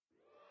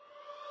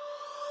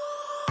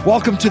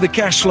Welcome to the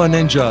Cashflow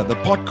Ninja, the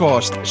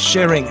podcast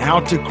sharing how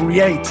to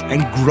create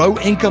and grow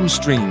income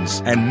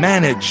streams and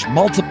manage,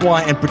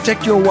 multiply, and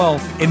protect your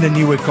wealth in the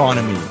new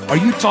economy. Are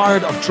you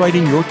tired of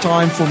trading your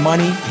time for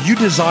money? Do you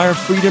desire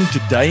freedom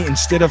today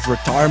instead of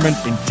retirement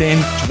in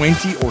 10,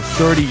 20, or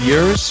 30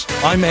 years?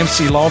 I'm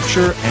MC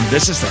Laubscher, and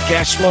this is the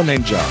Cashflow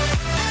Ninja.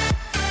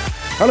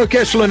 Hello,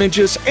 Cashflow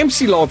Ninjas.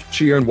 MC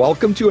Laubscher here, and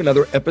welcome to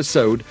another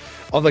episode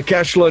of the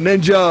Cashflow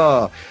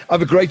Ninja. I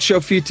have a great show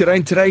for you today.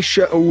 In today's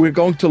show, we're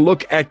going to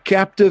look at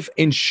captive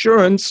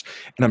insurance,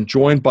 and I'm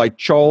joined by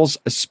Charles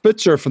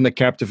Spitzer from the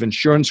Captive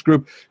Insurance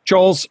Group.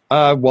 Charles,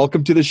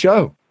 welcome to the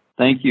show.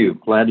 Thank you.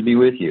 Glad to be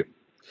with you.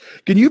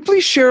 Can you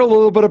please share a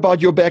little bit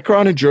about your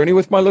background and journey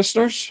with my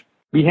listeners?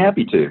 Be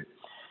happy to.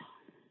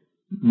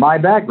 My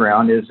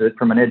background is that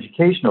from an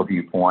educational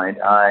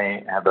viewpoint,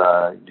 I have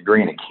a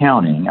degree in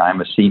accounting.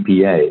 I'm a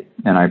CPA,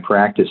 and I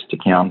practiced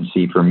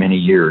accountancy for many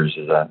years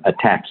as a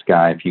tax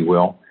guy, if you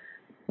will.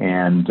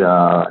 And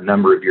a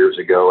number of years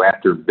ago,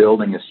 after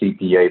building a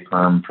CPA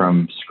firm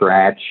from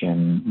scratch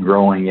and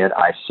growing it,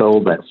 I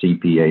sold that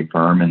CPA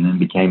firm and then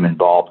became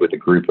involved with a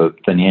group of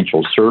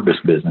financial service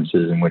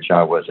businesses in which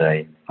I was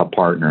a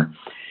partner.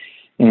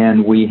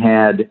 And we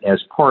had,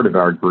 as part of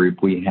our group,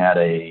 we had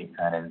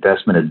an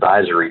investment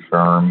advisory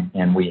firm,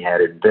 and we had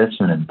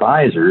investment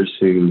advisors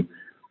who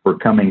were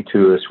coming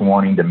to us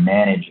wanting to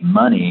manage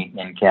money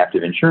in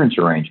captive insurance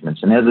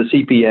arrangements. And as a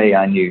CPA,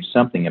 I knew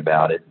something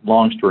about it.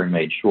 Long story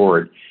made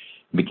short,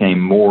 became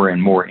more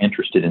and more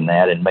interested in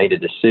that and made a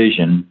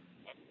decision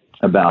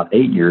about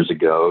 8 years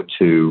ago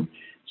to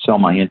sell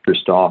my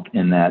interest off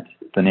in that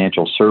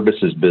financial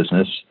services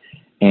business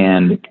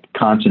and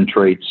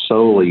concentrate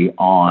solely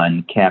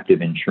on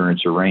captive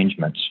insurance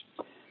arrangements.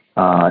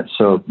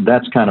 So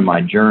that's kind of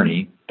my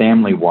journey.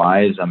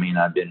 Family-wise,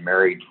 I've been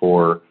married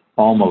for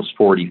almost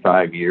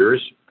 45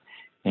 years,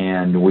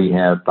 and we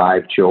have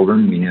 5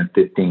 children. We have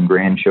 15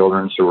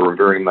 grandchildren, so we're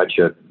very much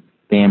a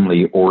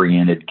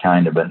family-oriented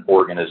kind of an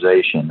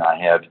organization.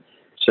 I have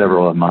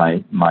several of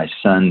my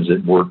sons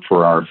that work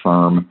for our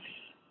firm.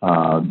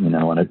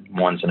 And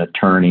one's an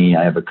attorney.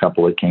 I have a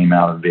couple that came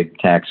out of big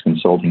tax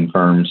consulting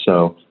firms.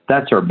 So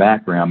that's our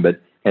background.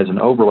 But as an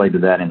overlay to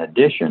that, in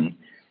addition,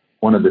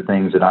 one of the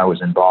things that I was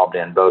involved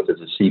in both as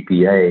a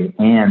CPA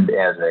and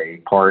as a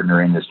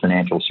partner in this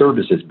financial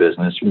services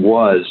business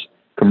was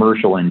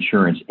commercial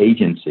insurance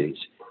agencies.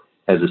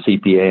 As a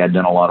CPA, I'd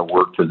done a lot of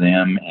work for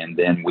them, and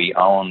then we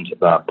owned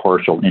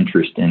partial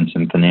interest in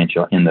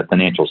the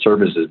financial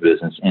services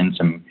business and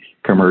some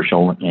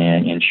commercial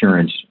and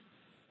insurance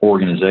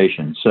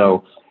organization.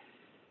 So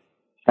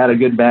had a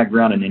good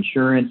background in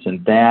insurance,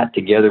 and that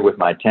together with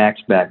my tax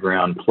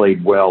background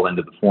played well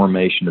into the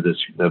formation of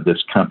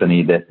this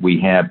company that we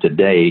have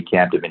today,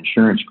 Captive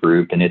Insurance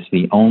Group. And it's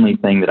the only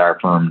thing that our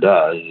firm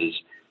does is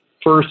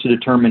first to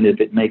determine if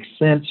it makes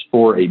sense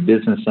for a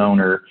business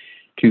owner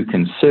to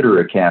consider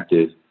a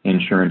captive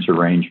insurance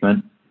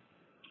arrangement,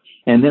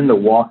 and then to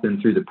walk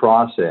them through the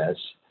process.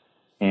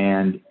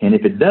 And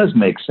if it does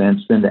make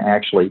sense, then to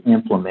actually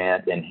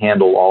implement and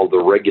handle all the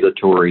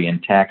regulatory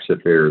and tax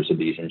affairs of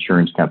these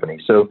insurance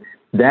companies. So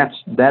that's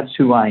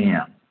who I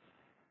am.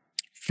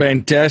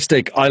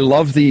 Fantastic. I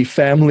love the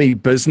family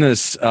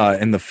business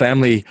and the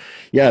family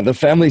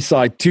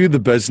side to the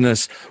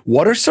business.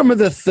 What are some of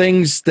the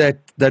things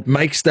that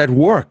makes that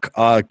work?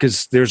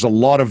 Because there's a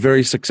lot of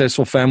very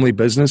successful family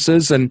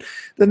businesses, and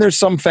then there's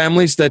some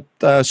families that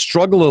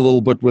struggle a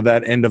little bit with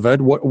that end of it.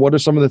 What are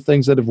some of the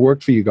things that have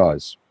worked for you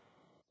guys?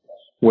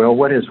 Well,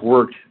 what has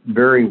worked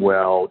very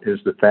well is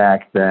the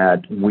fact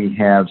that we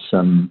have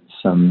some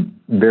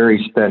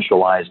very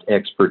specialized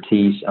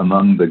expertise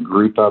among the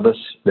group of us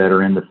that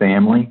are in the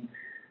family.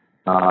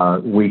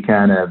 We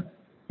kind of,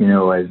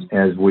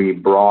 as we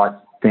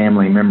brought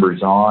family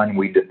members on,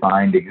 we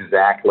defined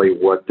exactly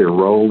what their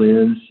role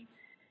is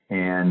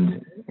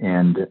and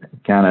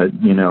kind of,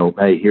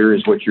 hey, here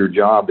is what your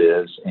job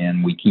is,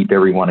 and we keep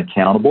everyone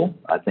accountable.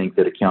 I think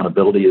that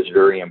accountability is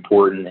very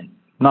important, and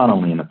not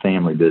only in a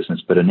family business,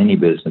 but in any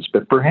business,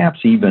 but perhaps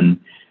even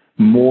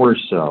more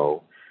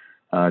so,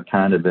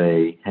 kind of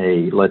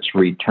hey, let's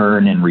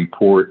return and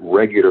report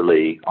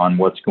regularly on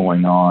what's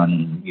going on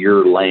in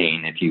your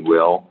lane, if you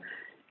will.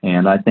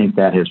 And I think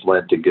that has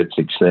led to good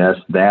success.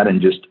 That and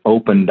just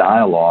open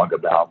dialogue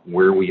about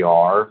where we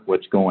are,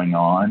 what's going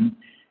on,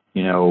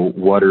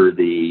 what are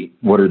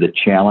the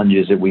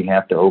challenges that we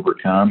have to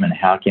overcome, and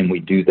how can we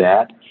do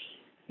that?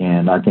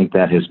 And I think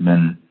that has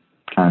been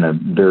kind of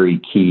very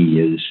key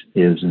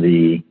is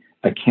the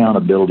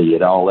accountability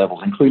at all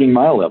levels, including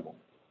my level,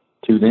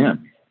 to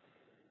them.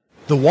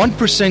 The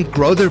 1%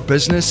 grow their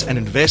business and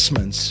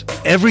investments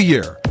every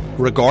year,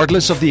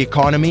 regardless of the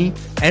economy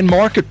and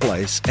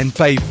marketplace, and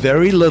pay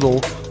very little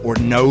or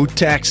no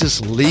taxes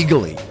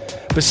legally.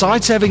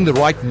 Besides having the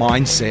right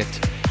mindset,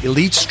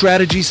 elite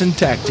strategies and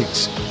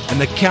tactics,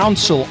 and the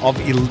counsel of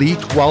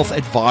elite wealth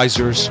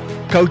advisors,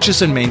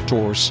 coaches, and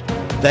mentors,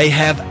 they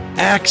have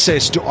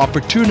access to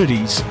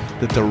opportunities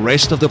that the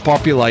rest of the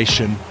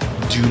population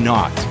do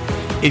not.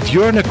 If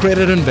you're an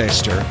accredited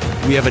investor,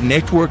 we have a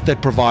network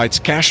that provides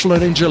Cashflow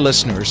Ninja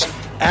listeners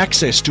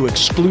access to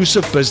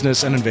exclusive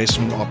business and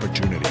investment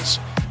opportunities.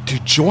 To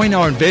join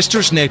our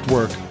Investors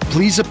Network,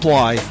 please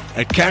apply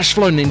at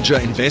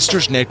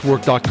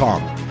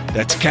cashflowninjainvestorsnetwork.com.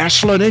 That's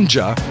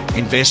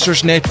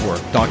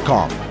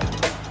cashflowninjainvestorsnetwork.com.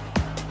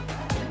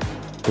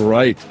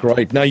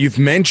 Great. Now, you've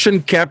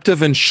mentioned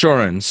captive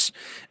insurance,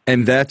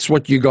 and that's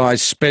what you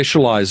guys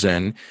specialize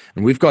in.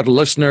 And we've got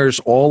listeners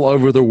all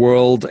over the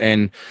world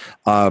and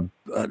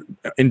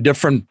in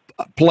different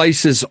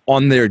places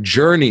on their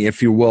journey,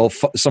 if you will.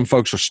 Some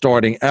folks are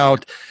starting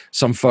out,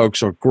 some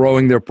folks are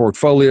growing their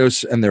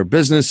portfolios and their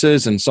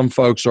businesses, and some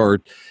folks are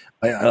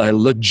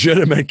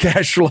legitimate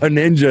cash flow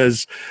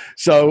ninjas.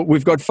 So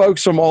we've got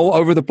folks from all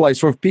over the place.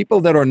 For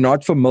people that are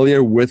not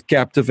familiar with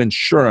captive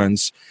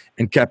insurance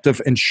and captive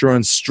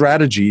insurance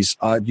strategies,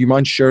 do you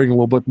mind sharing a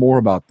little bit more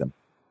about them?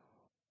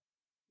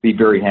 Be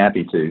very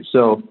happy to.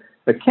 So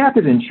a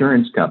captive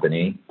insurance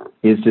company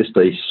is just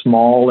a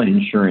small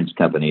insurance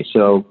company.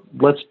 So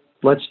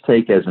let's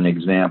take as an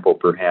example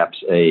perhaps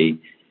a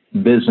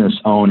business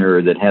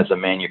owner that has a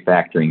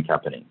manufacturing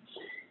company.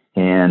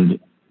 And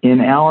in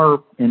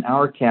our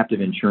captive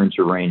insurance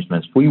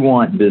arrangements, we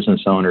want business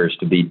owners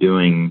to be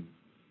doing,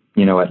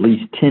 at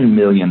least $10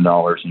 million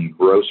in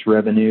gross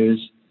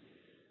revenues,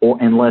 or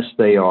unless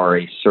they are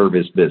a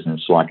service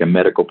business like a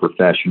medical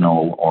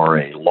professional or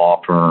a law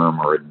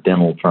firm or a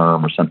dental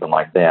firm or something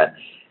like that.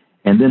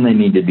 And then they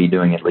need to be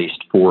doing at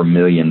least $4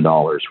 million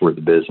worth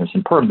of business.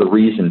 And part of the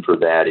reason for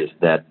that is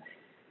that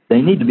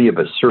they need to be of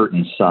a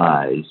certain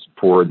size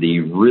for the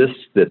risk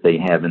that they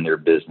have in their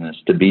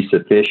business to be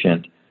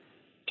sufficient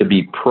to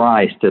be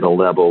priced at a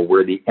level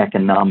where the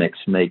economics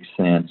make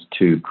sense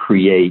to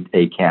create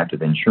a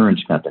captive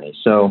insurance company.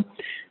 So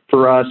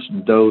for us,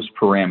 those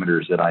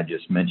parameters that I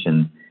just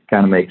mentioned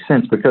kind of make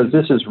sense, because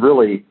this is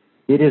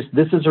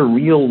a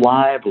real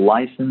live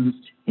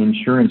licensed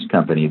insurance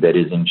company that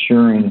is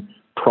insuring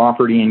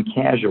property and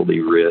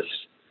casualty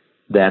risks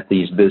that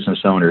these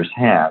business owners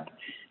have.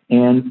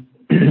 And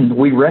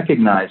we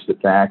recognize the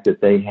fact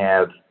that they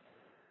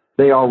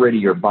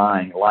already are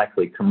buying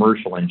likely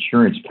commercial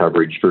insurance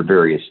coverage for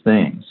various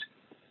things.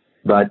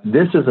 But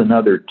this is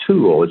another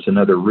tool. It's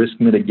another risk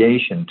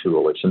mitigation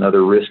tool. It's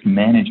another risk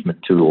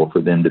management tool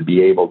for them to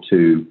be able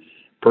to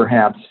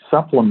perhaps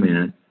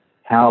supplement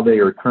how they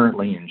are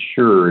currently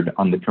insured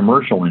on the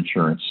commercial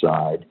insurance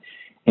side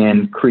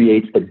and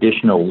create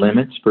additional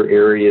limits for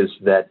areas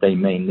that they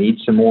may need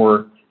some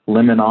more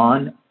limit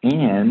on,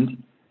 and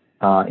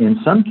in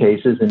some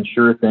cases,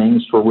 insure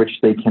things for which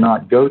they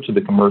cannot go to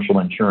the commercial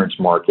insurance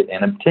market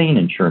and obtain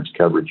insurance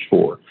coverage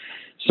for.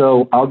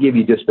 So I'll give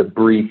you just a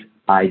brief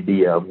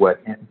idea of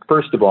what.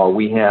 First of all,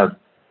 we have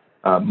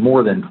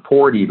more than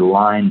 40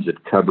 lines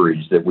of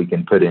coverage that we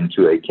can put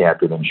into a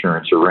captive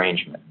insurance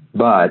arrangement,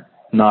 but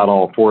not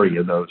all 40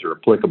 of those are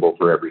applicable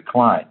for every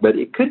client. But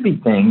it could be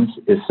things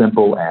as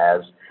simple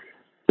as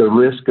the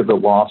risk of the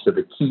loss of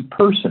a key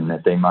person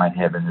that they might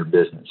have in their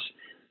business.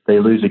 They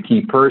lose a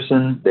key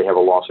person, they have a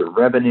loss of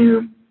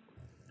revenue,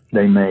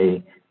 they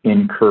may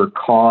incur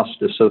costs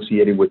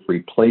associated with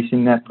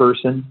replacing that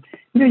person.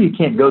 You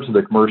can't go to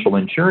the commercial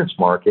insurance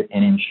market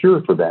and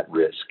insure for that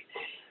risk.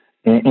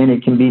 And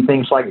it can be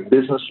things like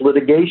business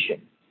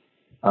litigation,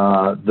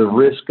 the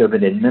risk of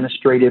an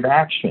administrative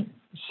action.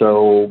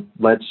 So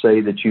let's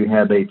say that you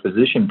have a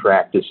physician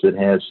practice that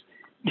has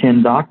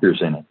 10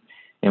 doctors in it,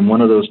 and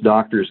one of those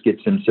doctors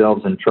gets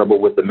themselves in trouble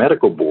with the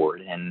medical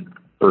board, and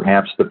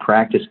perhaps the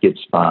practice gets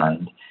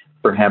fined.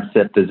 Perhaps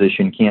that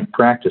physician can't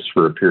practice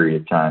for a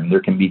period of time. There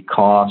can be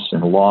costs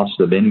and loss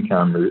of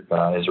income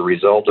as a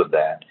result of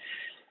that.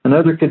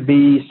 Another could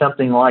be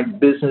something like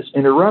business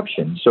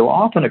interruption. So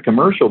often a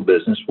commercial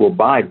business will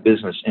buy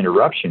business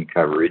interruption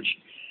coverage,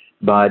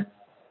 but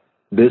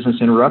business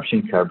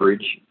interruption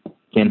coverage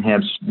can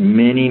have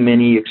many,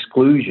 many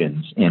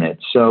exclusions in it.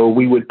 So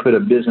we would put a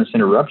business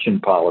interruption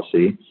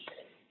policy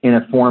in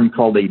a form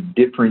called a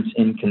difference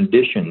in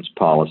conditions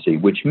policy,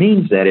 which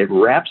means that it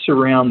wraps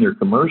around their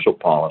commercial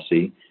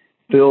policy,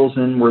 fills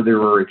in where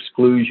there are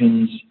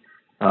exclusions,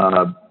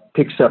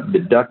 picks up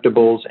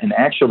deductibles, and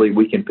actually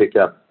we can pick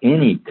up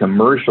any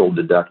commercial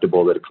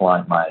deductible that a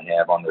client might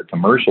have on their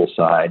commercial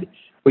side.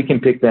 We can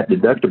pick that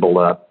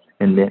deductible up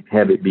and then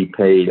have it be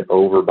paid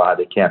over by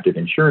the captive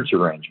insurance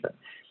arrangement.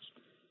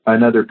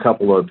 Another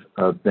couple of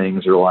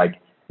things are like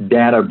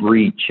data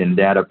breach and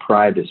data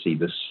privacy,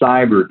 the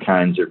cyber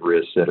kinds of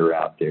risks that are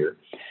out there.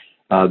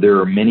 There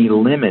are many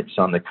limits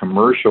on the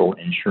commercial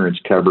insurance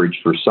coverage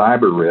for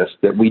cyber risk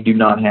that we do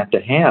not have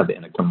to have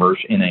in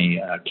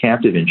a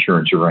captive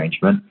insurance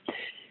arrangement.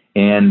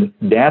 And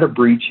data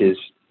breach is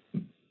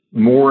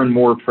more and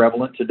more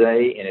prevalent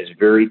today and is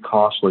very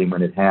costly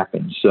when it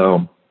happens.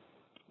 So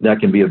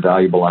that can be a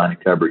valuable line of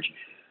coverage.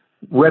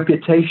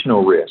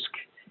 Reputational risk.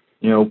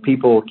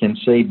 People can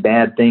say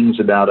bad things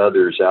about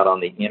others out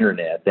on the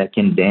internet that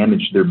can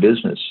damage their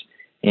business.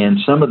 And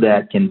some of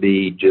that can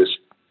be just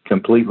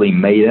completely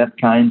made up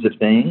kinds of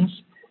things,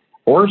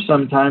 or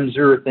sometimes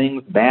there are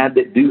things bad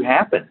that do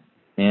happen.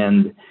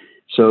 And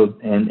so,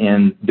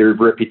 and their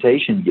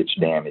reputation gets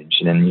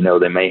damaged, and,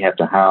 they may have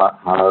to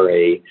hire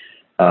a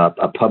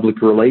a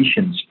public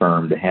relations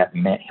firm to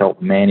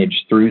help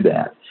manage through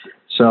that.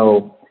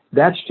 So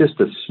that's just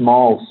a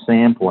small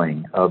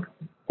sampling of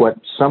what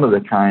some of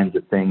the kinds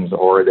of things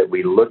are that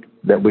we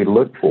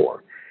look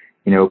for.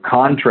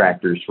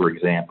 Contractors, for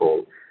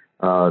example,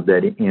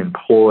 that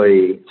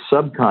employ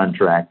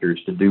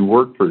subcontractors to do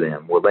work for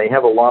them. Well, they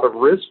have a lot of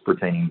risk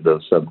pertaining to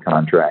those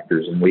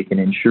subcontractors, and we can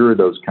insure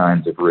those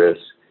kinds of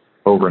risks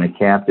over in a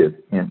captive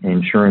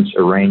insurance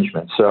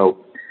arrangement.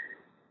 So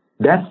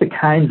that's the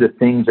kinds of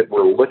things that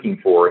we're looking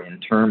for in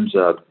terms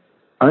of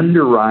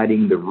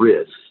underwriting the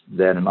risks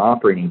that an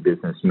operating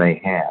business may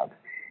have.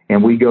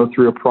 And we go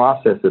through a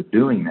process of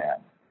doing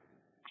that.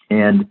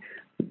 And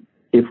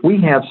if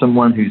we have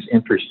someone who's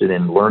interested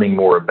in learning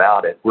more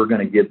about it, we're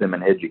going to give them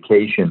an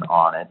education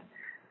on it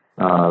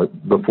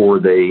before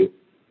they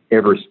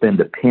ever spend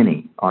a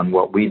penny on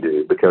what we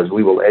do, because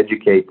we will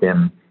educate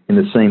them in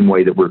the same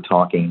way that we're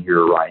talking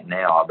here right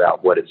now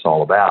about what it's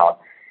all about,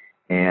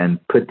 and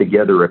put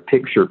together a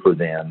picture for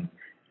them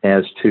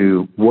as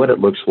to what it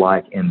looks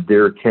like in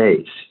their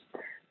case.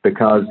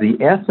 Because the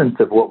essence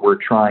of what we're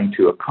trying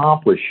to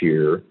accomplish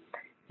here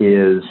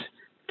is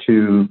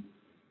to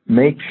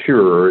make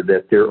sure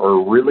that there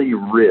are really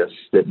risks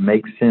that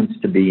make sense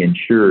to be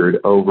insured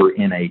over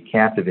in a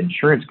captive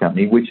insurance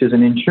company, which is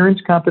an insurance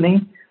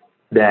company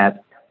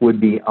that would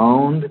be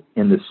owned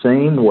in the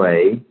same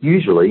way,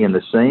 usually in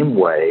the same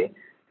way,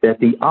 that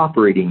the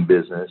operating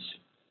business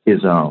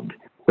is owned.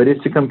 But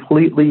it's a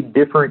completely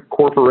different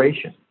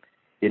corporation.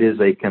 It is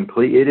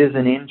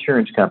an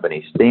insurance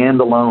company,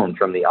 standalone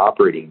from the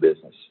operating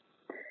business.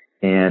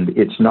 And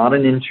it's not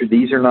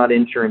these are not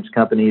insurance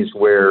companies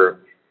where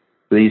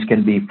these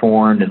can be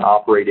formed and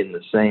operate in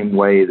the same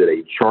way that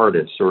a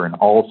Chartis or an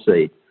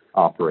Allstate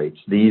operates.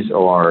 These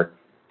are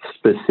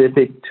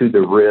specific to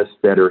the risks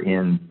that are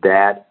in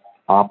that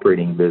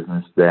operating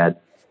business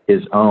that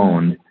is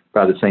owned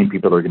by the same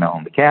people that are going to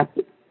own the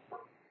captive.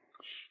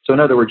 So in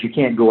other words, you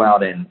can't go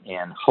out and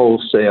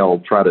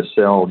wholesale try to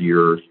sell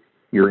your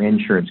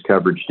insurance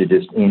coverage to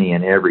just any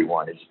and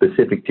everyone. It's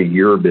specific to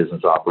your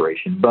business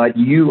operation, but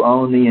you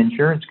own the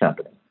insurance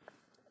company.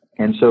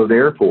 And so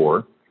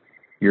therefore,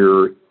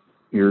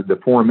 the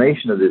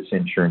formation of this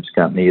insurance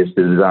company is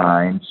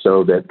designed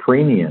so that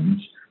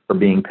premiums are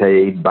being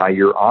paid by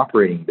your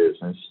operating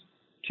business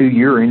to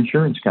your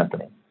insurance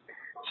company.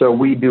 So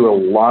we do a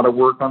lot of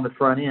work on the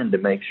front end to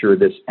make sure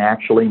this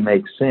actually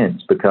makes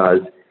sense, because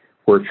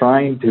we're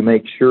trying to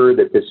make sure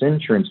that this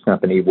insurance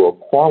company will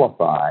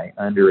qualify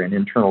under an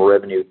Internal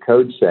Revenue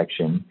Code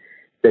section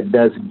that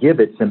does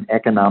give it some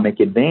economic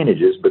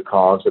advantages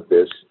because of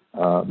this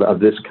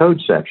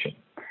code section.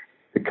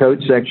 The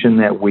code section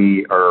that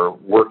we are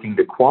working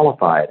to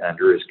qualify it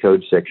under is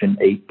Code Section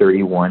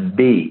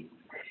 831B.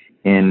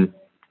 And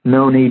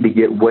no need to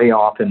get way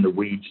off in the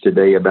weeds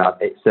today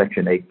about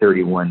Section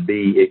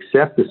 831B,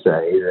 except to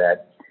say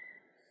that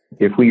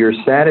if we are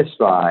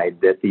satisfied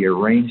that the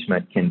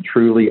arrangement can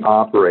truly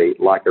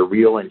operate like a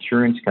real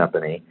insurance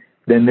company,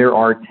 then there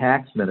are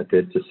tax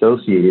benefits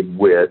associated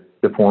with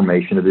the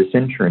formation of this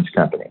insurance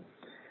company.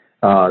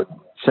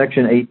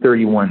 Section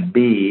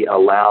 831B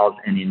allows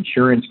an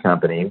insurance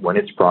company, when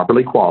it's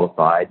properly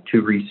qualified,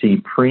 to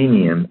receive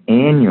premium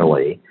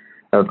annually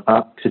of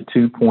up to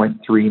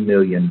 $2.3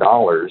 million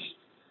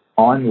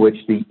on which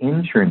the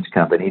insurance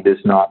company does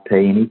not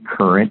pay any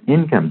current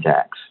income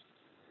tax.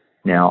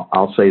 Now,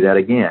 I'll say that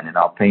again, and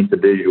I'll paint the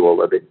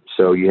visual of it.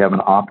 So you have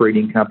an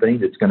operating company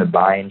that's going to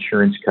buy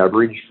insurance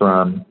coverage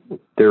from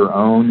their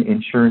own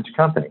insurance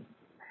company.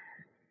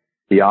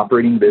 The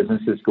operating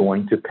business is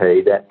going to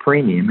pay that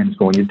premium and is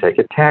going to take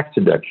a tax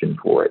deduction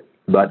for it.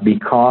 But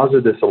because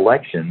of this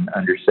election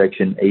under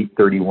Section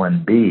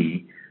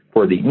 831B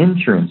for the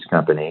insurance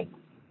company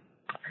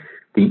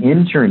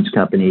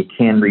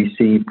can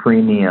receive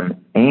premium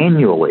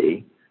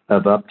annually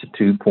of up to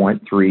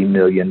 $2.3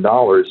 million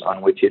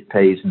on which it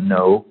pays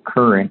no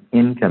current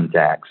income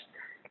tax.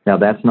 Now,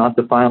 that's not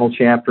the final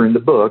chapter in the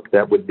book.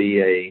 That would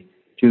be a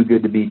too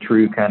good to be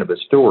true kind of a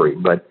story.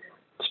 But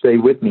stay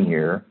with me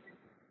here.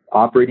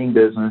 Operating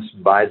business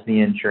buys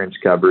the insurance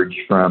coverage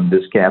from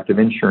this captive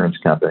insurance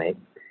company.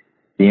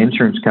 The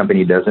insurance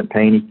company doesn't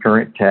pay any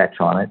current tax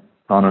on it,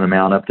 on an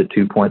amount up to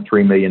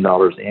 $2.3 million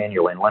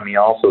annually. And let me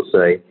also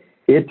say,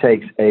 it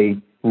takes a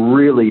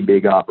really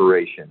big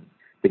operation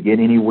to get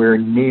anywhere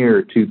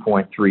near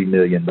 $2.3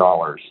 million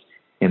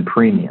in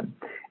premium.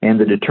 And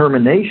the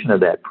determination of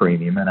that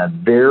premium, and a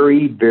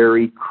very,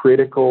 very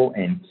critical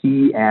and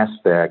key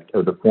aspect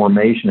of the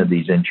formation of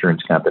these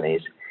insurance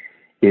companies,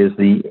 is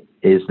the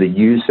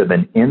use of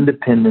an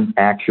independent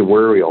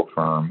actuarial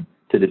firm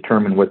to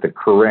determine what the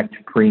correct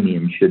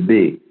premium should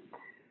be.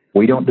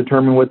 We don't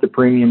determine what the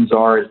premiums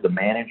are as the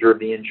manager of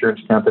the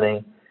insurance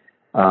company.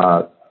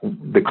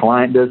 The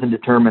client doesn't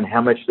determine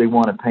how much they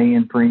want to pay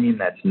in premium.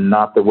 That's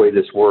not the way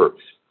this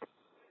works.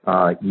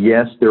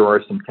 Yes, there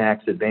are some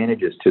tax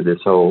advantages to this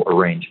whole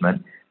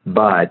arrangement,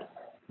 but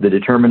the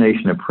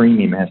determination of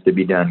premium has to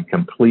be done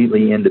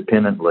completely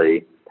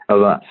independently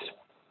of us,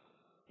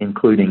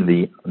 including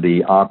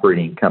the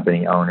operating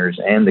company owners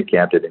and the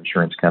captive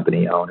insurance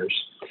company owners.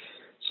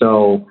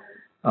 So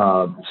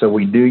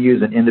we do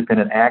use an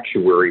independent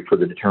actuary for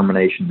the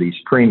determination of these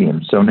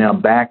premiums. So now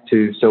back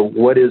to, so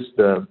what is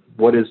the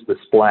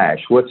splash?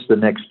 What's the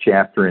next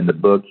chapter in the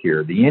book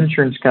here? The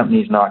insurance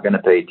company is not going to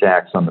pay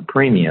tax on the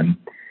premium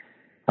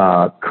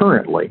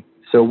currently.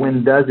 So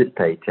when does it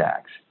pay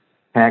tax?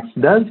 Tax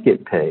does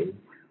get paid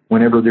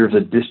whenever there's a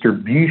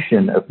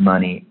distribution of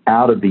money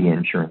out of the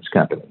insurance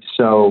company.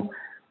 So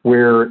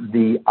where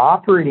the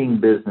operating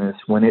business,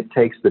 when it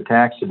takes the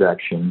tax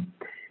deduction,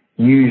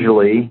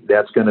 usually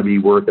that's going to be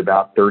worth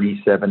about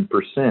 37%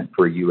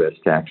 for a U.S.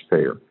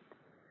 taxpayer.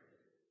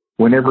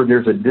 Whenever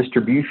there's a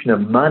distribution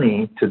of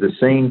money to the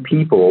same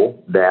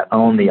people that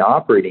own the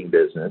operating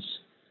business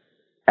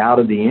out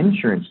of the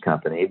insurance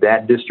company,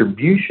 that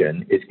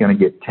distribution is going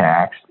to get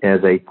taxed as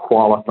a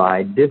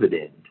qualified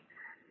dividend.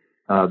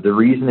 The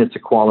reason it's a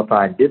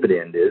qualified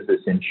dividend is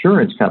this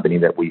insurance company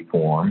that we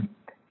form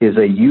is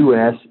a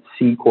U.S.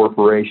 C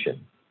corporation,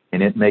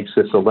 and it makes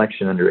this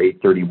election under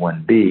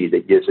 831B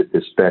that gives it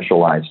this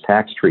specialized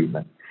tax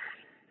treatment.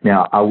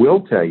 Now, I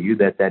will tell you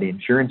that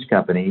insurance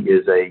company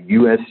is a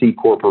U.S. C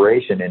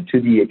corporation, and to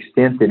the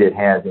extent that it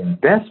has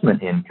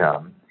investment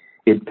income,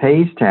 it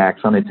pays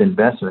tax on its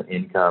investment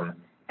income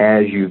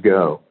as you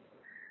go.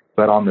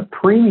 But on the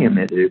premium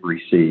it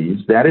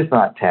receives, that is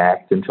not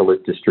taxed until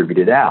it's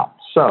distributed out.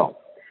 So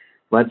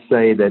let's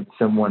say that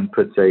someone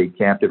puts a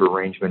captive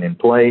arrangement in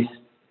place.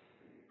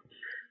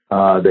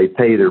 They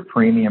pay their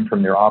premium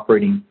from their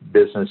operating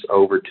business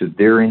over to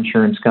their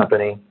insurance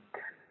company.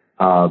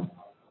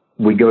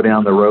 We go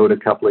down the road a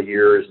couple of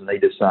years and they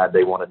decide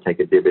they want to take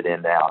a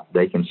dividend out.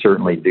 They can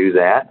certainly do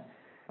that.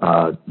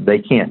 They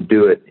can't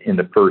do it in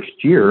the first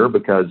year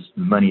because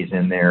money's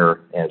in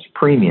there as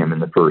premium in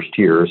the first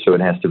year, so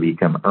it has to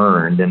become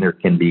earned, and there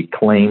can be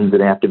claims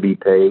that have to be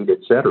paid, et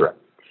cetera.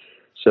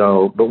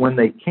 So, but when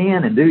they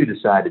can and do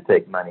decide to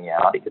take money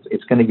out,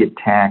 it's going to get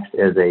taxed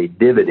as a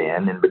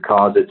dividend, and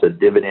because it's a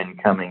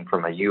dividend coming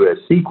from a U.S.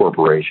 C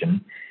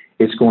corporation,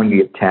 it's going to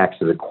get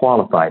taxed as a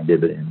qualified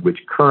dividend, which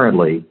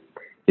currently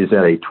is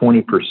at a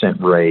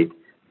 20% rate,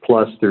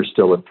 plus there's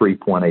still a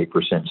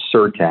 3.8%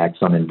 surtax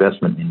on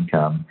investment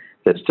income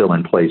that's still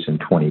in place in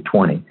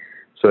 2020,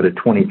 so at a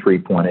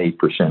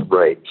 23.8%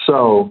 rate.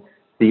 So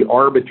the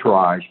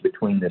arbitrage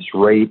between this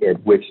rate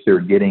at which they're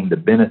getting the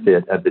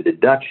benefit of the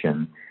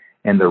deduction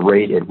and the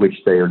rate at which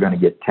they are going to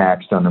get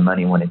taxed on the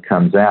money when it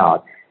comes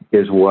out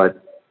is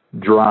what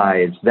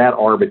drives, that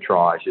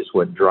arbitrage is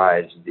what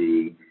drives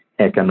the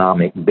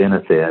economic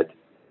benefit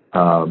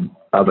of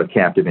a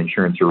captive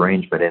insurance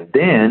arrangement. And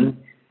then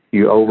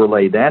you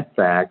overlay that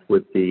fact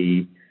with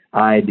the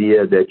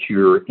idea that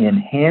you're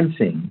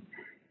enhancing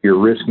your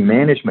risk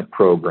management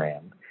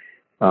program.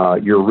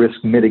 Your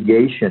risk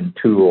mitigation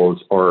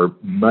tools are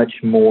much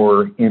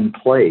more in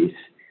place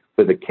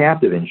with a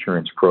captive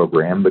insurance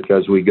program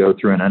because we go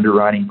through an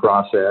underwriting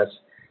process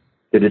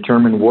to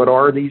determine what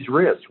are these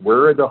risks,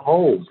 where are the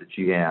holes that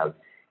you have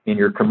in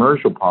your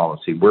commercial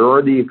policy, where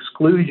are the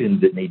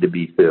exclusions that need to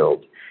be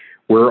filled,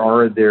 where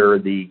are there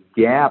the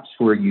gaps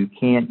where you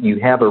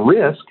have a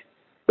risk,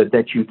 but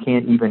that you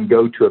can't even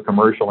go to a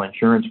commercial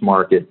insurance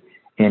market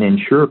and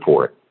insure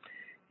for it.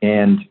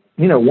 And,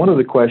 you know, one of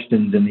the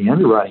questions in the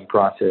underwriting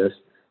process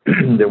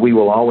that we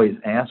will always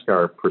ask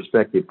our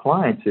prospective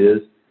clients is,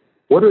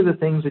 what are the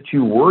things that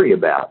you worry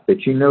about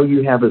that you know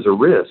you have as a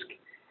risk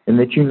and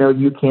that you know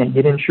you can't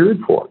get insured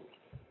for?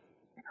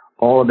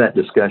 All of that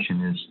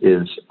discussion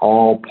is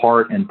all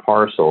part and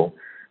parcel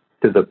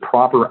to the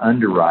proper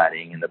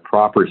underwriting and the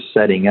proper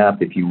setting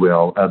up, if you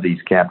will, of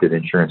these captive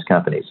insurance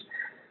companies,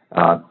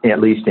 at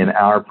least in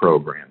our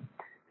program.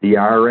 The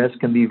IRS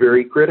can be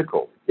very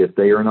critical if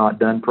they are not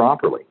done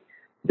properly.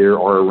 There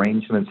are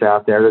arrangements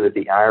out there that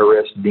the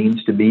IRS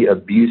deems to be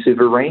abusive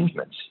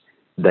arrangements.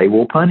 They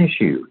will punish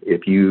you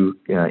if you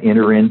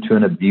enter into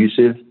an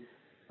abusive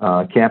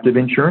captive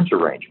insurance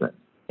arrangement.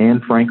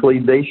 And frankly,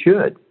 they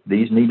should.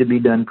 These need to be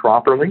done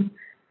properly.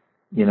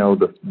 You know,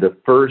 the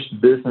first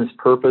business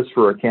purpose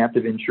for a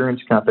captive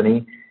insurance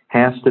company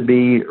has to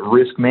be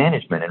risk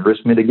management and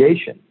risk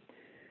mitigation.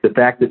 The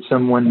fact that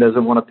someone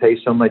doesn't want to pay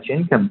so much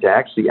income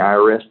tax, the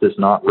IRS does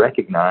not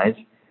recognize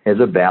as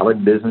a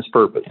valid business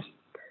purpose.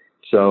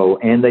 So,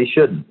 and they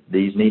shouldn't.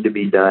 These need to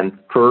be done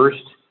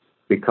first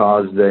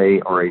because they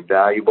are a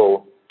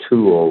valuable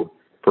tool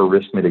for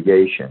risk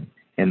mitigation.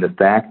 And the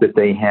fact that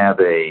they have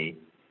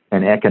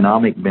an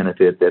economic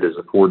benefit that is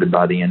afforded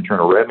by the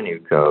Internal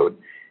Revenue Code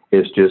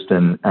is just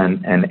an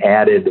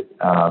added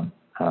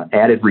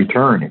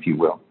return, if you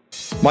will.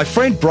 My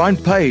friend Brian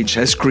Page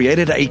has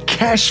created a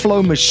cash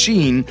flow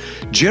machine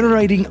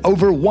generating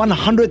over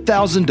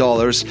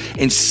 $100,000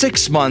 in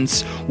 6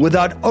 months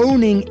without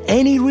owning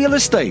any real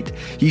estate.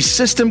 His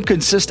system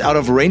consists out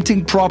of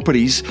renting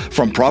properties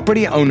from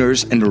property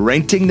owners and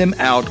renting them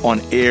out on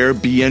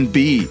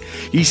Airbnb.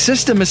 His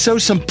system is so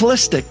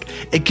simplistic,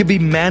 it can be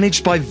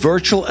managed by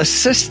virtual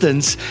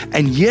assistants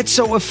and yet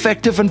so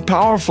effective and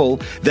powerful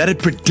that it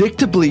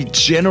predictably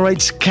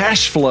generates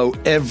cash flow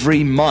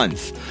every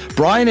month.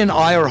 Brian and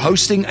I are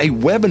hosting a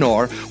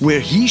webinar where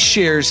he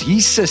shares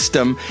his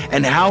system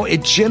and how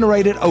it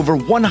generated over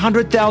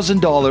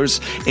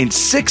 $100,000 in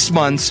 6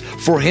 months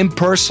for him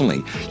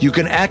personally. You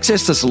can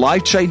access this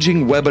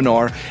life-changing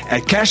webinar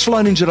at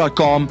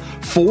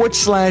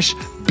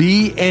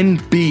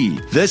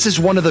cashflowninja.com/BNB. This is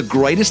one of the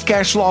greatest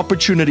cash flow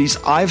opportunities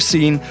I've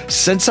seen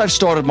since I've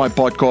started my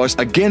podcast.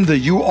 Again, the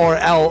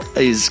URL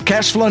is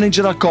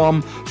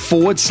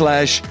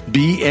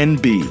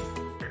cashflowninja.com/BNB.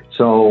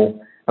 So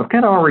I've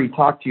kind of already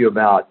talked to you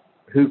about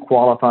who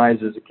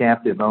qualifies as a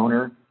captive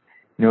owner.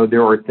 You know,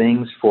 there are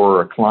things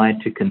for a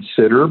client to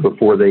consider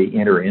before they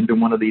enter into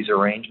one of these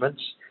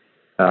arrangements.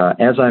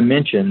 As I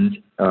mentioned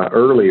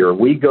earlier,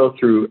 we go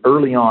through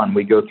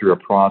a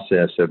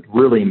process of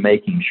really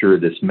making sure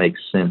this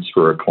makes sense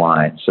for a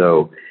client.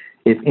 So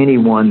if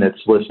anyone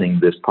that's listening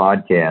to this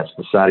podcast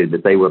decided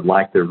that they would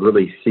like to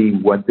really see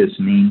what this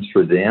means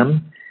for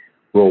them,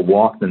 we'll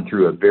walk them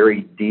through a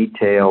very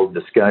detailed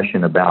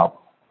discussion about,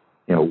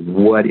 you know,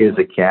 what is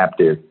a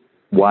captive,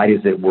 why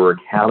does it work,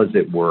 how does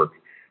it work,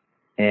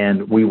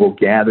 and we will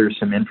gather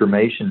some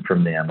information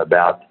from them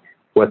about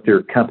what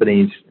their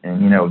companies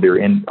and, you know,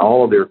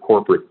 all of their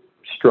corporate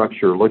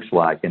structure looks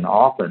like. And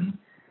often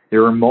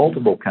there are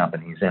multiple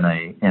companies in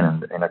a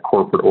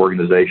corporate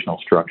organizational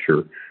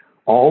structure,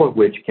 all of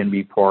which can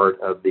be part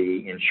of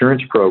the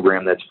insurance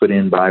program that's put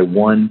in by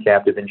one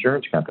captive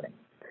insurance company.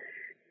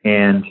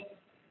 And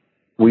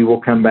we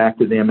will come back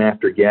to them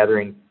after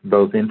gathering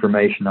both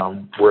information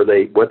on what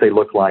they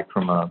look like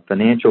from a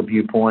financial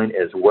viewpoint,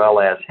 as well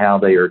as how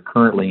they are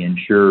currently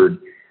insured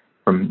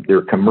from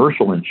their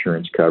commercial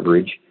insurance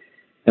coverage.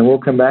 And we'll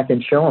come back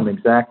and show them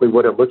exactly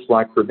what it looks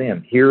like for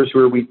them. Here's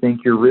where we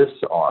think your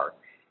risks are.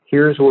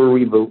 Here's where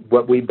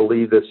what we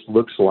believe this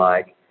looks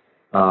like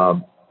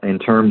in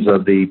terms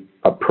of a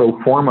pro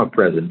forma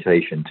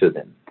presentation to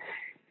them.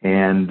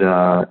 And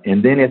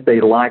then if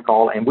they like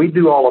and we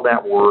do all of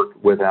that work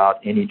without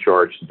any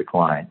charge to the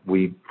client.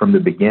 We, from the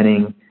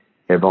beginning,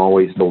 have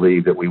always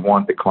believed that we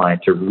want the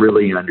client to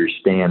really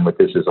understand what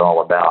this is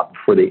all about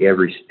before they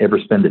ever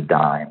spend a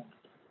dime.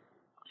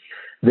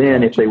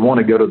 Then if they want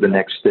to go to the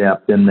next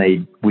step, then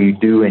we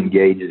do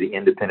engage the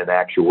independent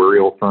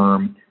actuarial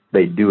firm.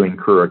 They do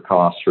incur a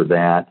cost for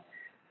that,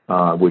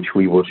 which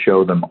we will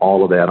show them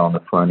all of that on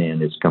the front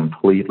end. It's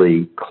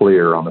completely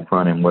clear on the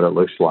front end what it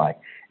looks like.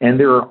 And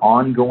there are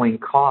ongoing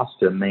costs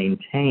to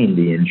maintain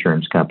the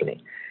insurance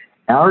company.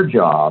 Our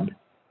job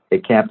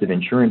at Captive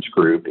Insurance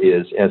Group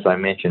is, as I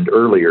mentioned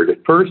earlier, to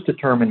first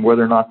determine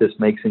whether or not this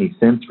makes any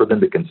sense for them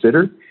to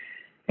consider.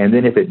 And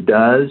then if it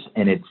does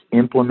and it's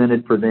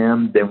implemented for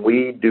them, then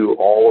we do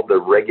all of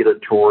the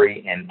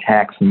regulatory and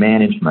tax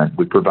management.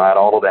 We provide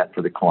all of that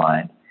for the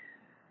client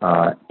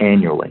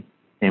annually.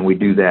 And we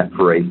do that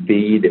for a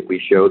fee that we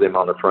show them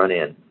on the front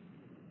end.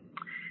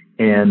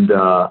 And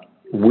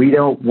we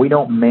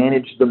don't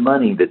manage the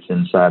money that's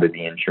inside of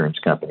the insurance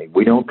company.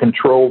 We don't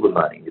control the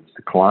money. It's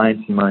the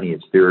client's money.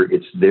 It's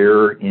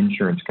their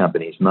insurance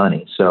company's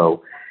money.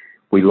 So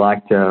we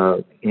like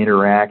to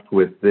interact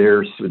with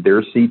their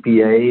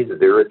CPAs,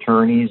 their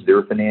attorneys,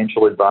 their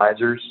financial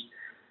advisors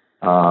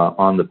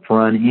on the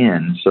front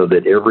end, so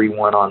that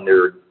everyone on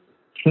their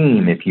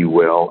team, if you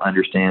will,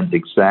 understands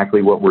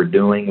exactly what we're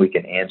doing. We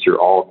can answer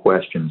all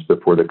questions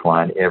before the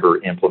client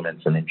ever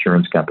implements an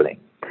insurance company.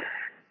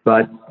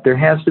 But there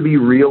has to be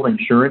real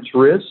insurance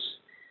risks.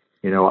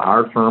 You know,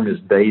 our firm is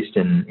based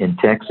in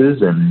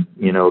Texas, and,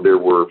 you know, there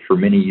were, for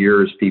many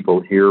years, people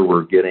here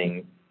were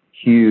getting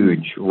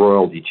huge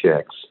royalty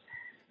checks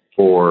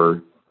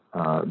for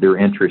their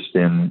interest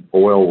in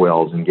oil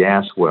wells and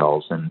gas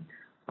wells. And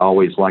I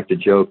always like to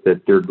joke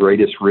that their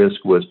greatest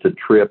risk was to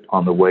trip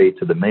on the way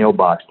to the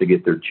mailbox to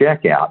get their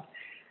check out.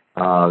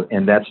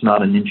 And that's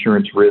not an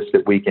insurance risk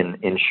that we can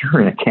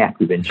insure in a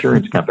captive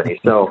insurance company.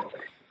 So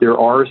there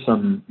are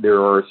some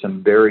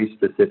very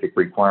specific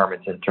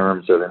requirements in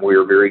terms of, and we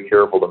are very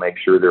careful to make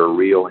sure there are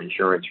real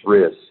insurance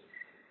risks,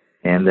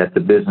 and that the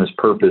business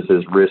purpose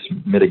is risk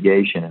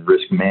mitigation and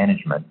risk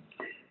management.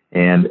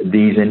 And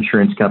these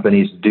insurance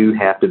companies do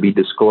have to be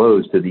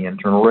disclosed to the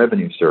Internal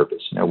Revenue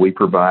Service. Now, we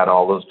provide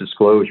all those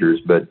disclosures,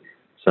 but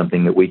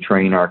something that we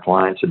train our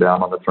clients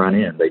about on the front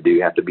end. They do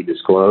have to be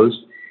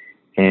disclosed,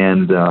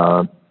 and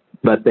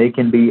but they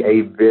can be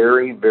a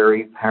very,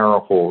 very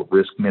powerful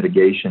risk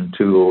mitigation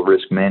tool,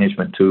 risk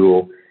management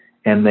tool,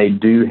 and they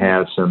do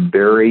have some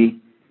very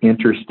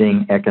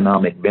interesting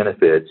economic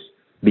benefits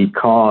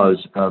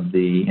because of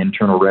the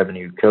Internal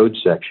Revenue Code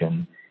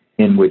section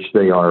in which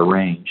they are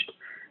arranged.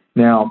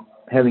 Now,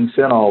 having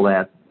said all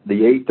that,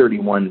 the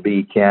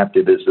 831B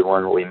captive is the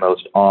one that we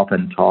most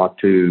often talk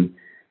to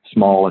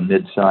small and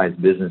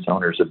mid-sized business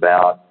owners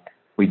about.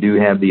 We do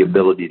have the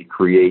ability to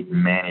create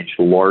and manage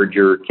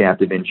larger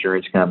captive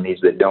insurance companies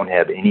that don't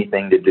have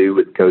anything to do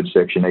with Code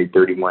Section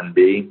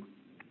 831B.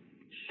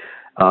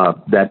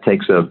 That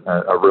takes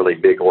a really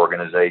big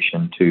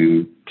organization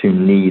to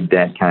need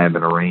that kind of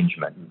an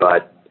arrangement.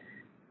 But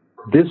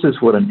this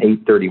is what an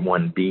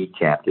 831B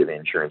captive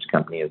insurance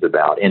company is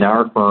about. In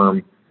our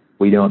firm,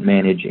 we don't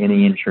manage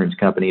any insurance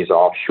companies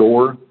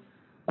offshore.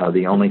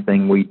 The only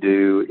thing we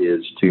do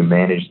is to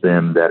manage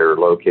them that are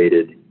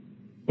located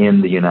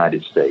in the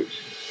United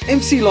States.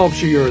 MC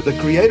Laubscher, the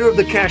creator of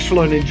the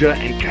Cashflow Ninja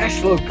and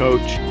Cashflow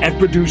Coach at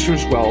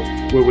Producers Wealth,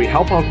 where we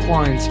help our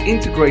clients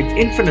integrate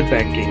infinite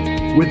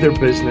banking with their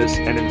business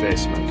and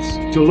investments.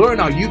 To learn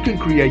how you can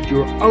create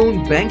your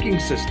own banking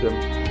system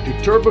to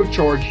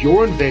turbocharge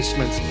your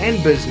investments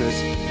and business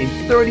in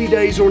 30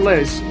 days or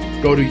less,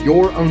 go to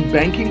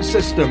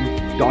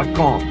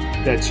yourownbankingsystem.com.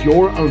 That's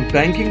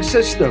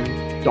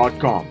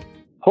yourownbankingsystem.com.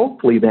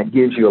 Hopefully that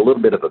gives you a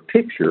little bit of a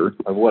picture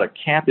of what a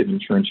captive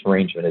insurance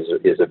arrangement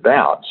is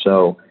about.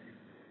 So,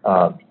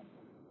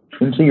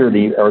 Quincy,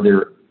 are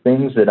there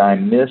things that I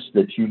missed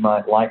that you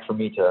might like for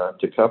me to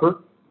cover?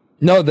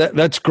 No,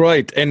 that's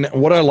great. And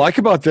what I like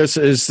about this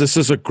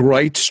is a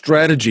great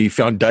strategy,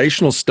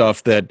 foundational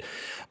stuff that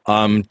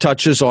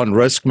touches on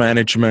risk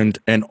management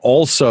and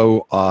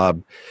also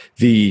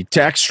the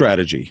tax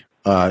strategy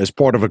as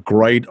part of a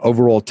great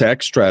overall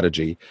tax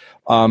strategy.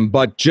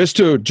 But just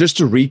to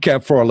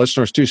recap for our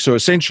listeners too, so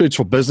essentially it's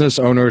for business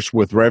owners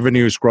with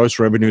gross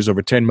revenues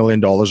over $10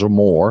 million or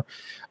more.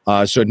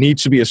 So it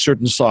needs to be a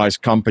certain size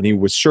company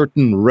with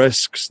certain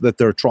risks that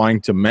they're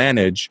trying to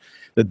manage,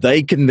 that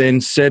they can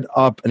then set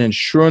up an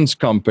insurance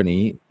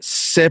company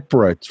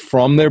separate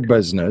from their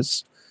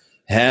business,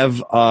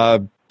 have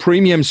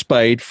premiums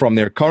paid from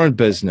their current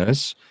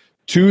business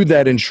to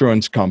that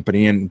insurance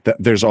company. And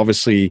there's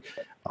obviously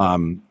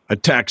a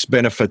tax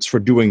benefits for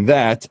doing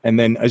that. And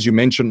then, as you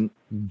mentioned,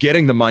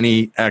 getting the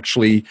money,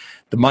 actually,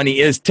 the money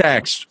is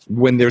taxed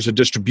when there's a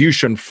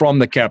distribution from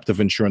the captive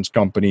insurance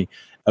company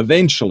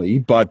eventually,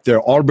 but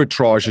their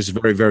arbitrage is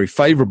very, very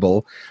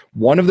favorable.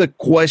 One of the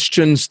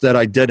questions that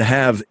I did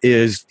have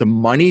is the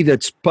money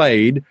that's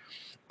paid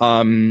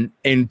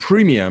in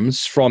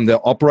premiums from the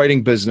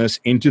operating business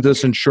into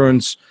this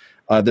insurance,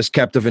 this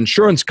captive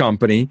insurance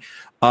company.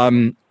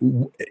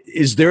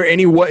 Is there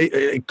any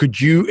way,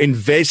 could you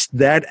invest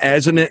that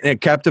as a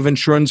captive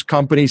insurance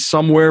company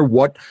somewhere?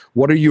 What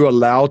are you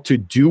allowed to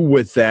do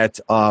with that?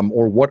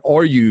 Or what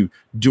are you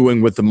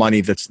doing with the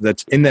money that's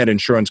in that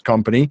insurance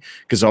company?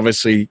 Because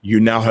obviously you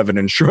now have an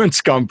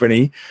insurance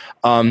company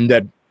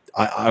that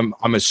I'm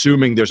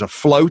assuming there's a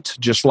float,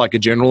 just like a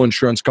general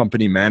insurance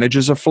company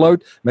manages a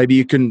float. Maybe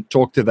you can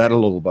talk to that a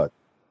little bit.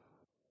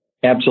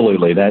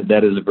 Absolutely.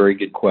 That is a very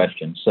good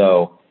question.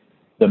 So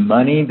the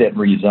money that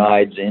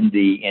resides in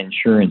the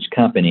insurance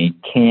company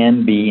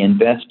can be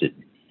invested.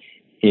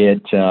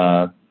 It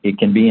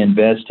can be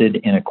invested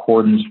in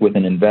accordance with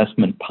an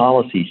investment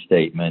policy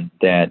statement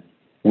that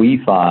we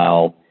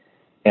file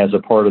as a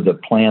part of the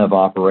plan of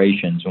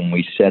operations when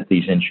we set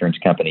these insurance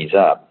companies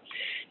up.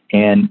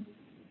 And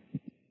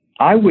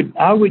I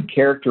would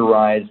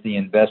characterize the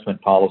investment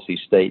policy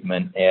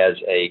statement as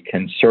a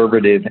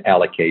conservative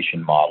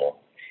allocation model.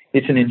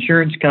 It's an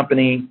insurance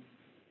company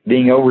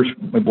being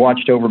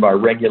watched over by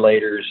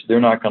regulators.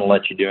 They're not going to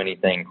let you do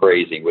anything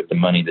crazy with the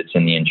money that's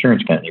in the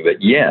insurance company.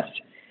 But yes,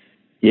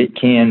 it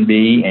can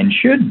be and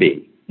should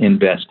be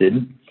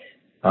invested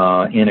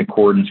in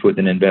accordance with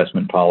an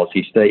investment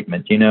policy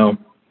statement. You know,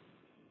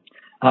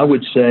 I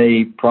would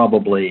say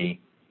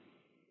probably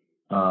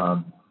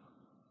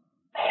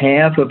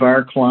half of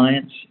our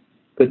clients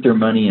put their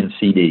money in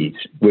CDs,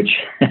 which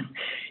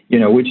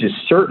which is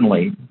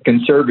certainly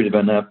conservative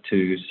enough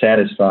to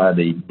satisfy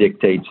the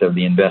dictates of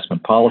the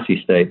investment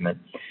policy statement.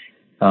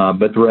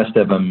 But the rest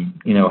of them,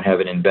 have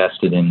it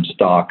invested in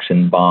stocks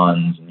and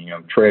bonds, and,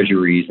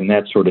 treasuries and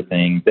that sort of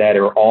thing that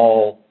are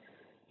all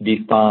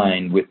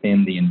defined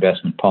within the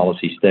investment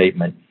policy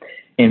statement.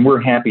 And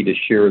we're happy to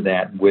share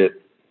that with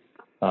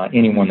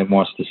anyone that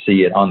wants to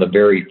see it on the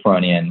very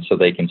front end so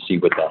they can see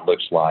what that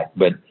looks like.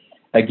 But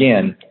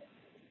again,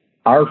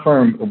 our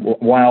firm,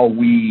 while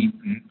we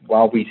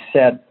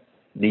set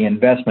the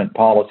investment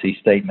policy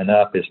statement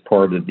up as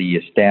part of the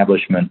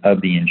establishment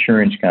of the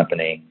insurance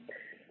company,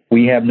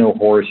 we have no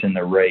horse in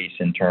the race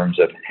in terms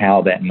of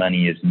how that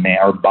money is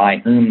or by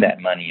whom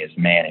that money is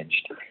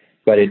managed.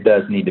 But it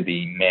does need to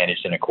be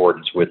managed in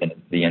accordance with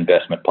the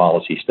investment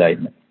policy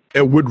statement.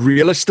 Would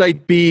real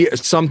estate be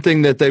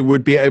something that they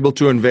would be able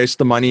to invest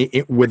the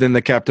money within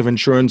the captive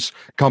insurance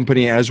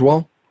company as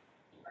well?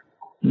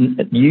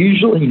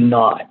 Usually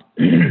not.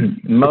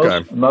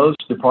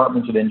 Most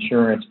departments of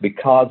insurance,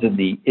 because of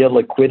the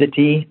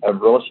illiquidity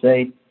of real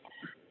estate,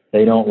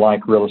 they don't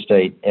like real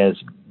estate as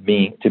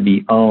being to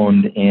be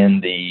owned in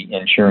the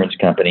insurance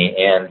company.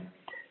 And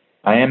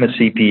I am a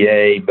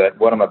CPA, but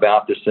what I'm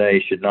about to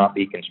say should not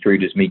be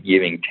construed as me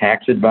giving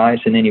tax advice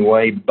in any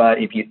way.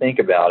 But if you think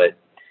about it,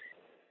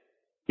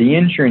 the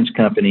insurance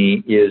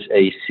company is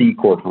a C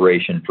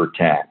corporation for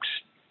tax.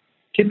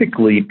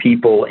 Typically,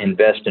 people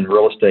invest in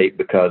real estate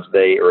because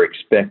they are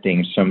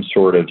expecting some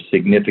sort of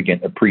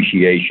significant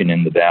appreciation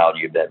in the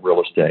value of that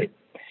real estate.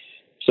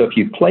 So if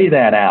you play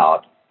that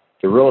out,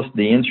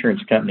 the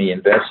insurance company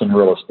invests in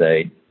real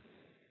estate,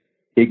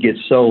 it gets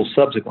sold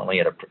subsequently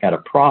at a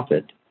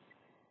profit.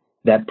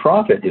 That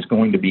profit is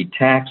going to be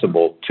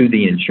taxable to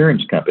the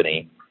insurance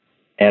company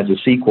as a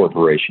C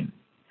corporation.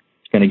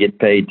 It's going to get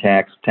paid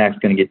tax. Tax is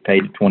going to get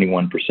paid at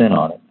 21%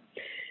 on it.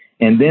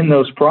 And then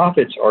those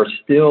profits are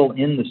still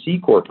in the C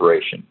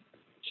corporation.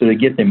 So to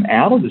get them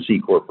out of the C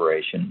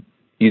corporation,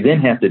 you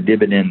then have to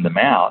dividend them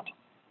out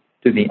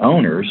to the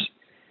owners.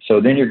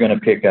 So then you're going to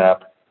pick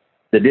up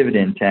the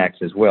dividend tax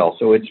as well.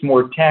 So it's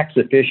more tax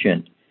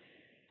efficient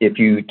if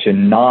you to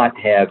not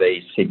have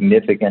a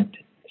significant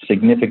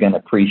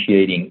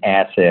appreciating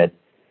asset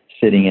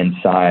sitting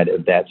inside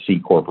of that C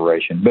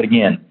corporation. But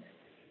again,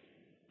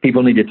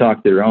 people need to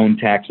talk to their own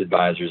tax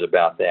advisors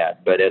about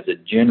that. But as a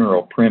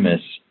general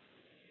premise,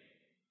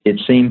 it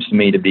seems to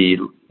me to be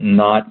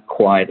not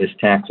quite as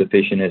tax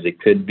efficient as it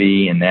could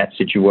be in that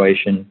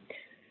situation.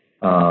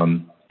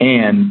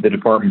 And the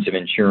departments of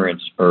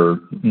insurance are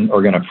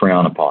going to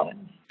frown upon it.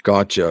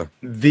 Gotcha.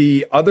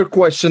 The other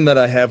question that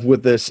I have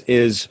with this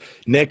is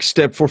next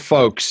step for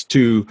folks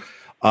to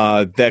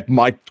that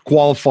might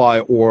qualify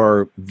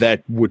or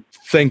that would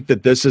think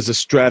that this is a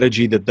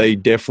strategy that they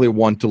definitely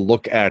want to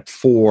look at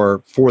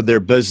for their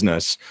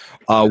business.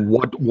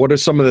 What are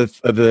some of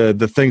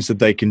the things that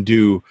they can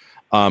do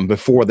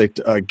before they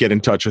get in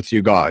touch with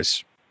you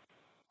guys?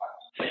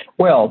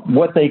 Well,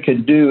 what they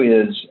could do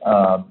is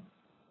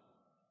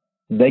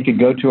they could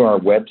go to our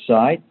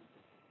website,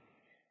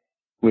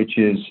 which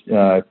is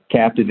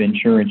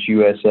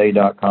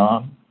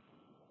captiveinsurancusa.com.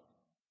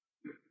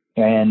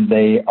 And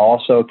they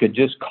also could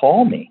just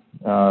call me.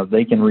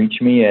 They can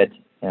reach me at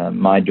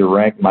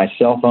my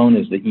cell phone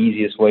is the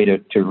easiest way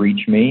to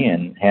reach me,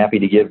 and happy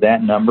to give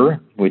that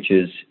number, which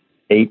is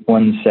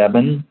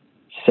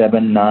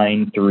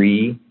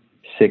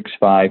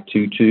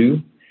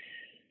 817-793-6522.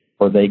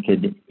 Or they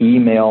could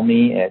email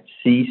me at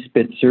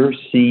cspitzer,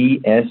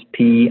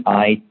 CSPITZER,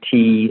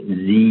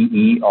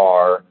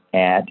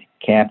 at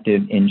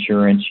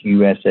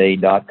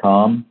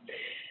captiveinsurancusa.com.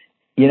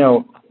 You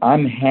know,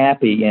 I'm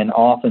happy and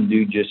often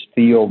do just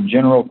field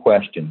general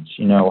questions.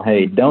 You know,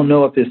 hey, don't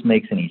know if this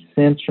makes any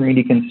sense for me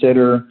to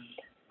consider,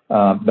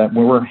 but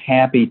we're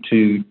happy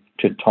to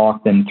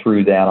talk them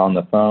through that on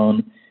the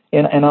phone.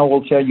 And I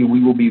will tell you,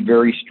 we will be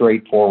very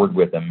straightforward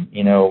with them.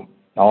 You know,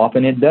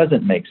 often it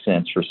doesn't make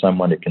sense for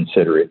someone to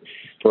consider it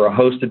for a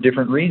host of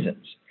different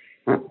reasons.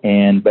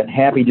 But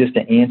happy just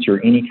to answer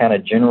any kind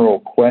of general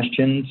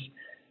questions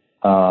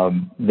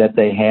that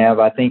they have.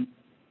 I think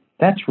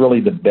that's really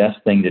the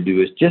best thing to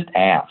do is just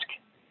ask,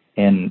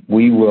 and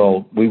we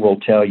will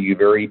tell you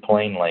very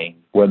plainly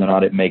whether or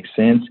not it makes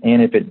sense,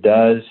 and if it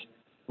does,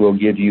 we'll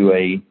give you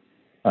an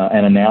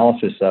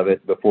analysis of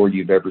it before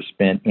you've ever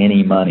spent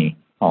any money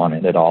on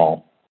it at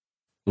all.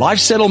 Life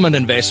settlement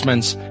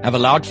investments have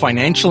allowed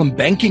financial and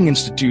banking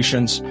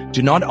institutions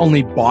to not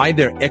only buy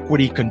their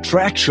equity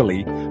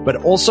contractually, but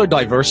also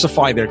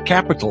diversify their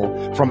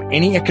capital from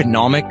any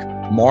economic,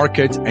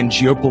 market, and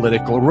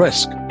geopolitical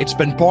risk. It's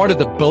been part of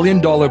the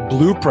billion-dollar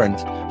blueprint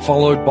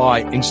followed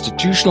by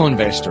institutional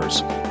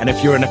investors. And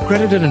if you're an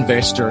accredited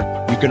investor,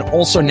 you can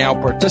also now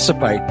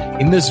participate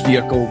in this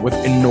vehicle with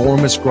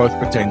enormous growth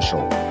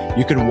potential.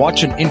 You can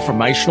watch an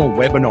informational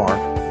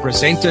webinar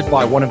presented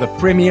by one of the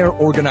premier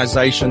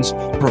organizations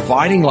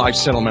providing life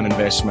settlement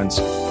investments,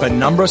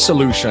 Penumbra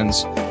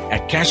Solutions,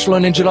 at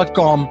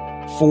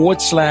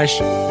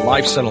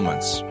cashflowninja.com/life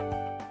settlements.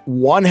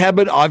 One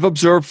habit I've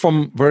observed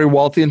from very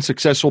wealthy and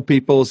successful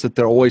people is that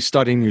they're always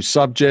studying new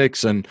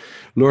subjects and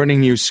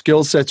learning new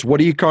skill sets. What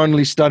are you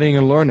currently studying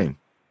and learning?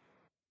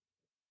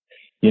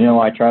 You know,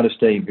 I try to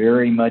stay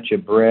very much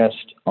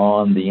abreast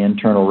on the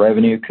Internal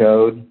Revenue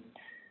Code.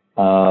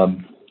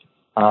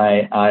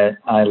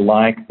 I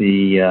like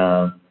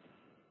the,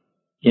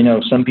 you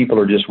know, some people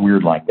are just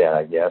weird like that,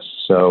 I guess.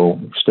 So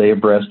stay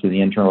abreast of the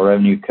Internal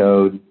Revenue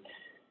Code.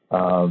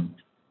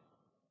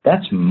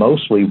 That's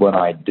mostly what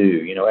I do.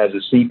 You know, as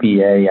a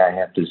CPA, I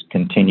have to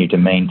continue to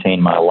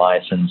maintain my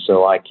license,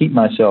 so I keep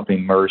myself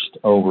immersed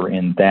over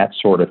in that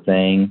sort of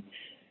thing.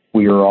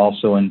 We are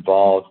also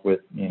involved with,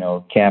 you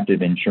know,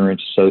 captive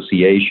insurance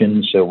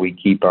associations, so we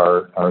keep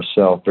our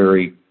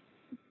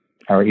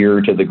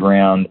ear to the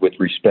ground with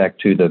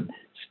respect to the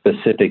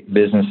specific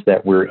business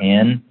that we're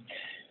in.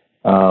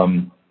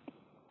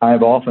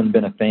 I've often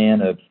been a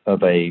fan of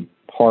a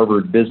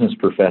Harvard business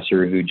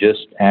professor who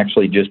just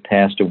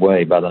passed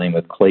away by the name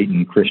of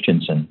Clayton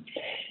Christensen.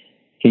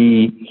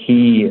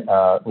 He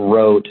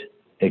wrote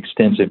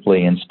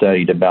extensively and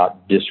studied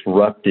about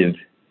disruptive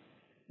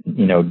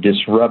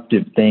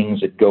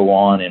things that go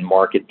on in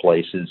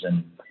marketplaces.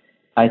 And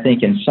I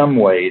think in some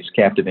ways,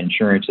 captive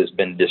insurance has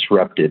been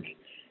disruptive.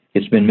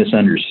 It's been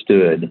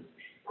misunderstood.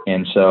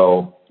 And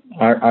so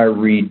I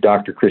read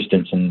Dr.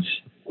 Christensen's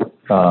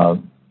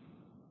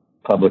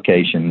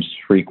publications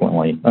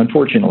frequently.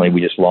 Unfortunately, we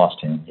just lost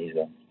him. He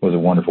was a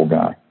wonderful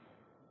guy.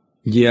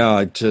 Yeah,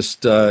 I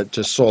just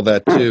saw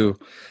that too.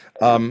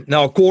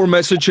 Now, a core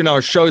message in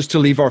our show is to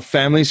leave our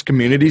families,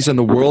 communities, and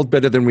the world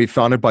better than we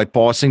found it by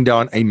passing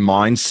down a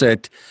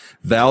mindset,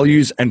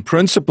 values, and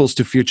principles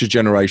to future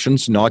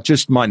generations, not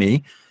just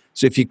money.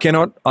 So if you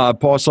cannot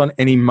pass on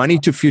any money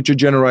to future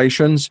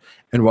generations,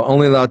 and we're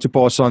only allowed to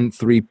pass on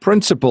 3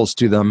 principles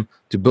to them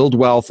to build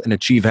wealth and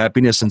achieve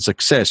happiness and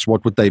success,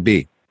 what would they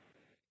be?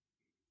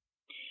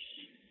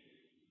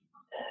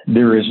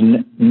 There is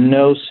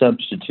no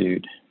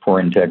substitute for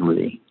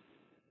integrity.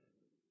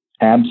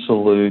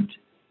 Absolute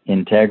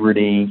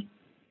integrity,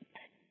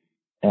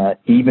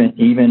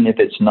 even if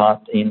it's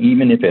not,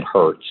 even if it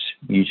hurts,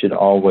 you should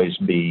always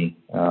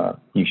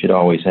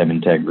have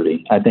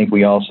integrity. I think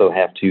we also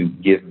have to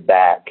give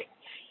back.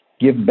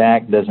 Give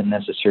back doesn't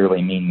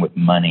necessarily mean with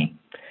money.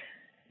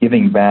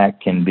 Giving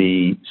back can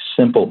be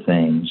simple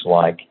things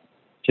like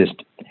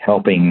just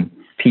helping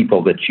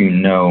people that you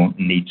know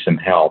need some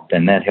help,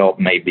 and that help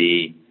may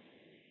be,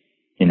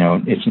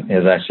 it's,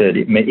 as I said,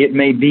 it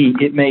may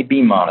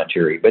be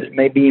monetary, but it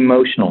may be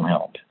emotional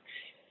help.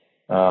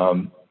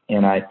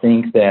 And I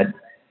think that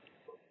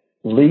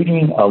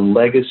leaving a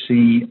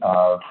legacy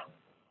of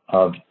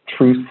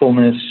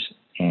truthfulness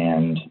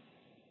and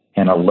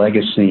a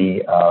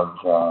legacy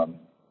of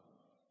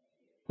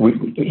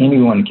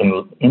anyone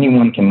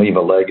can leave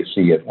a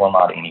legacy of, well,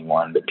 not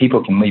anyone, but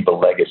people can leave a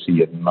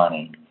legacy of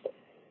money.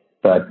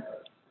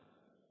 But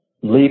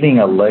leaving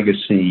a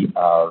legacy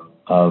of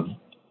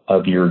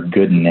your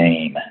good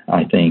name,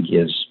 I think,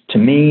 is, to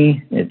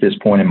me, at this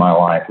point in my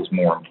life, is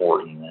more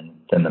important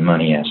than the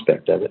money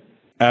aspect of it.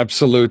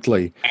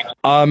 Absolutely.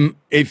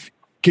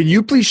 Can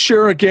you please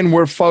share again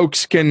where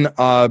folks can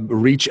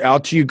reach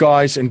out to you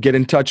guys and get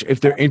in touch if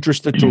they're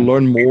interested to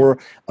learn more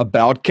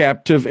about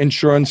captive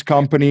insurance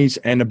companies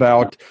and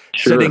about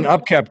setting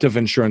up captive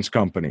insurance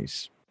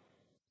companies?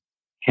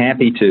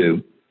 Happy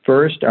to.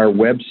 First, our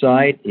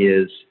website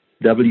is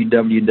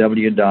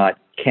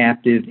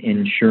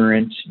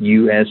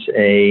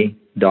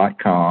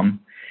www.captiveinsuranceUSA.com.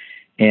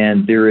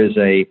 And there is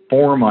a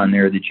form on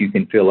there that you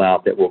can fill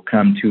out that will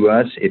come to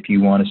us if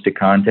you want us to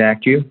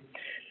contact you.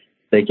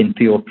 They can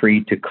feel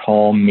free to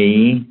call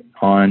me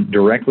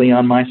directly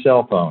on my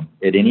cell phone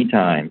at any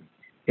time,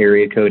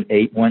 area code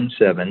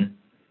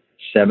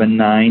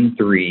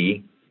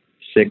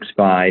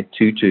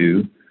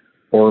 817-793-6522,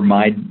 or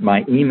my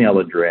email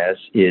address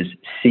is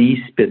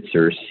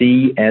cspitzer,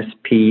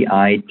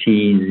 CSPITZER,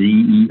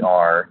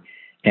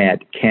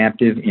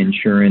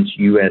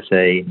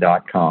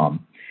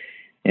 @captiveinsuranceUSA.com.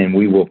 And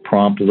we will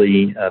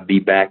promptly be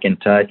back in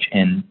touch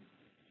and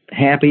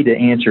happy to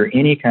answer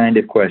any kind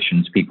of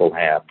questions people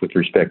have with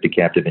respect to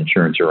captive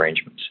insurance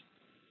arrangements.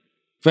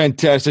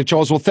 Fantastic,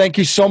 Charles. Well, thank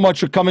you so much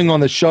for coming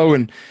on the show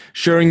and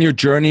sharing your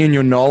journey and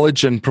your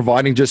knowledge and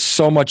providing just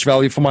so much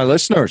value for my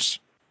listeners.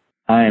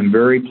 I am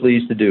very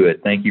pleased to do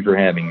it. Thank you for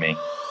having me.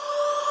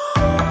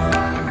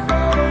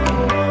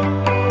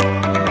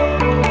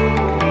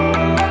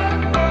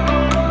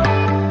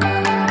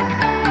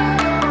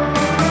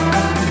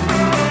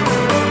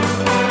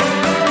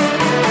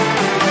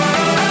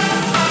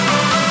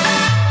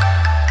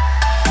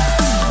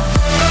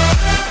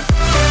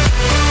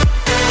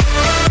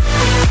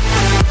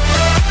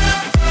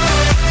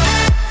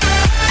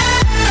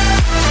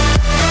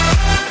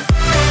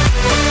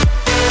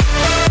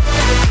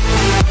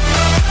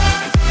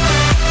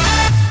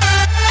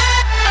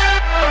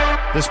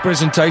 This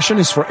presentation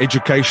is for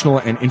educational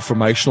and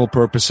informational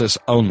purposes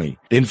only.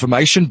 The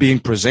information being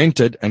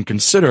presented and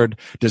considered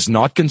does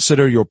not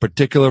consider your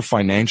particular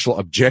financial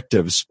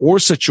objectives or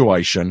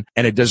situation,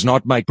 and it does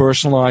not make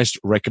personalized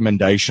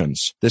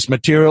recommendations. This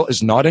material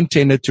is not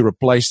intended to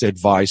replace the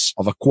advice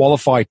of a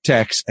qualified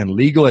tax and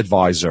legal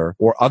advisor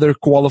or other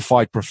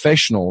qualified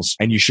professionals,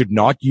 and you should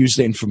not use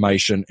the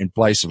information in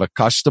place of a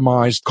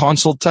customized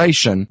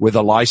consultation with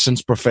a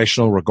licensed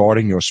professional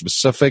regarding your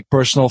specific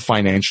personal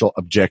financial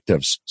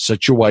objectives,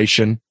 situation,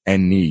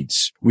 and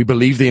needs. We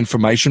believe the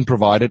information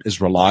provided is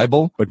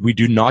reliable, but we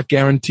do not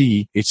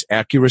guarantee its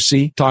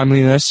accuracy,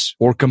 timeliness,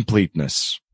 or completeness.